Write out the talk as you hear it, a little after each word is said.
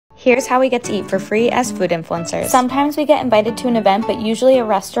Here's how we get to eat for free as food influencers. Sometimes we get invited to an event, but usually a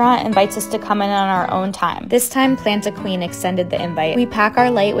restaurant invites us to come in on our own time. This time, Plant a Queen extended the invite. We pack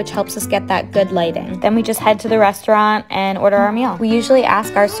our light, which helps us get that good lighting. Then we just head to the restaurant and order our meal. We usually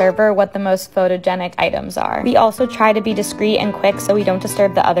ask our server what the most photogenic items are. We also try to be discreet and quick so we don't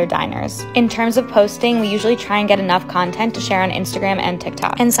disturb the other diners. In terms of posting, we usually try and get enough content to share on Instagram and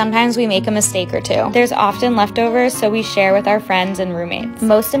TikTok. And sometimes we make a mistake or two. There's often leftovers, so we share with our friends and roommates.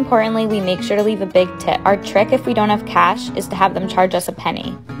 Most importantly, we make sure to leave a big tip. Our trick if we don't have cash is to have them charge us a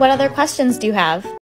penny. What other questions do you have?